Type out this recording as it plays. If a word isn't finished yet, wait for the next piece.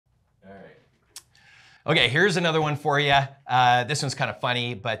Okay, here's another one for you. This one's kind of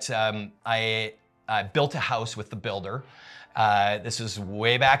funny, but I built a house with the builder. This was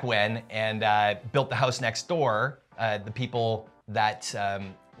way back when, and built the house next door. The people that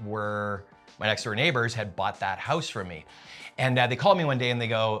were my next door neighbors had bought that house from me. And they called me one day and they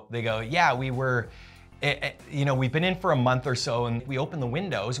go, yeah, you know, we've been in for a month or so and we open the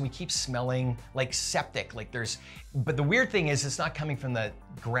windows and we keep smelling like septic, but the weird thing is it's not coming from the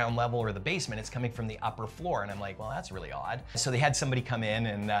ground level or the basement, it's coming from the upper floor. And I'm like, well, that's really odd. So they had somebody come in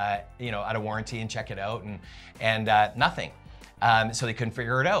and, you know, out of warranty and check it out and nothing. So they couldn't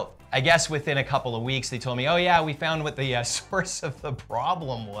figure it out. I guess within a couple of weeks, they told me, oh yeah, we found what the source of the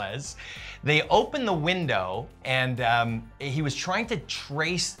problem was. They opened the window and he was trying to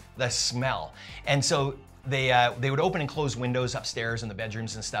trace the smell. And so they would open and close windows upstairs in the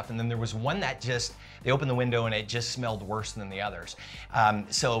bedrooms and stuff. And then there was one that they opened the window and it just smelled worse than the others.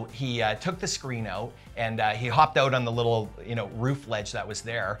 So he took the screen out and he hopped out on the little, you know, roof ledge that was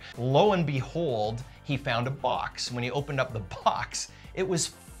there. Lo and behold, he found a box. When he opened up the box, it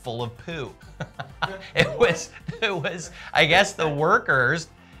was full of poo. it was, I guess the workers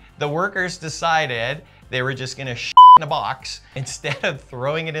decided they were just gonna shit in a box. Instead of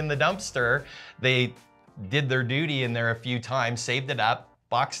throwing it in the dumpster, they did their duty in there a few times, saved it up,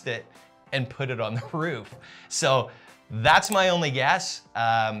 boxed it, and put it on the roof. So that's my only guess,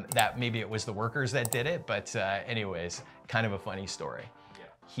 that maybe it was the workers that did it, but anyways, kind of a funny story. Yeah.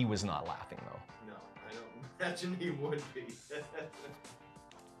 He was not laughing though. No, I don't imagine he would be.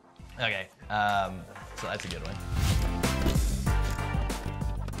 Okay, so that's a good one.